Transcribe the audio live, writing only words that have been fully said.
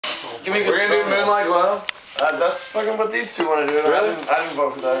Give me a good We're gonna do Moonlight Glow? That's fucking what these two want to do. Really? I didn't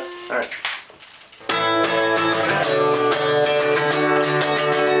vote for that. Alright.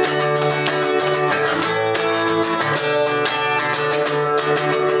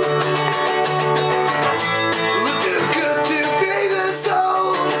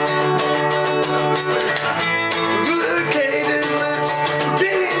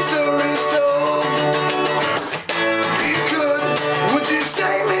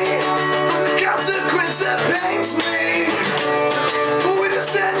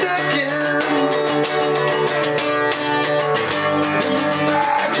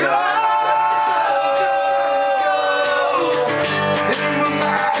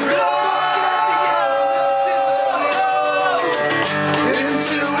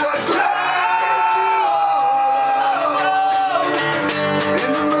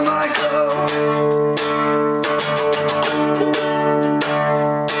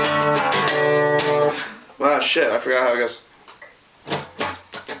 Wow, shit, I forgot how it goes.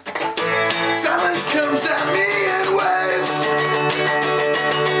 Silence comes at me in waves.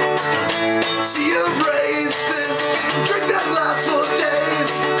 Sea of races, drink that lasts for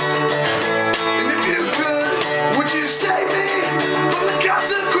days. And if you could, would you save me from the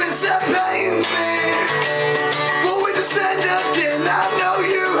consequence that pains me? For we just end up in, I know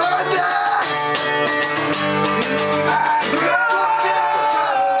you heard that.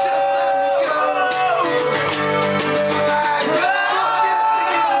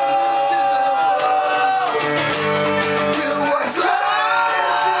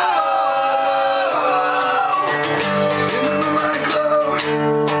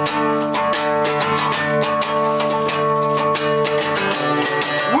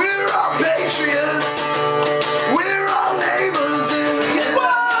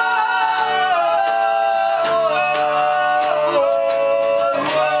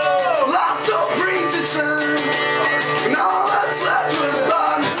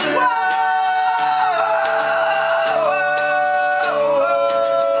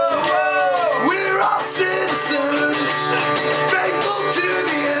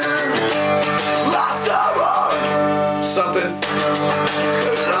 Something.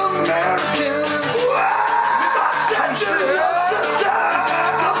 Good Americans. Centuries of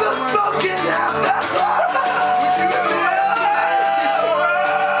time of the smoking half that's all. Would you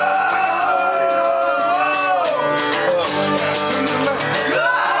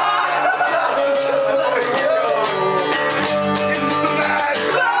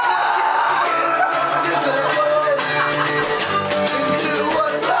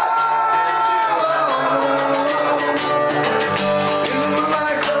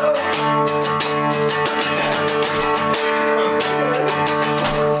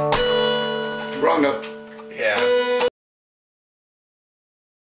Wrong note. Yeah.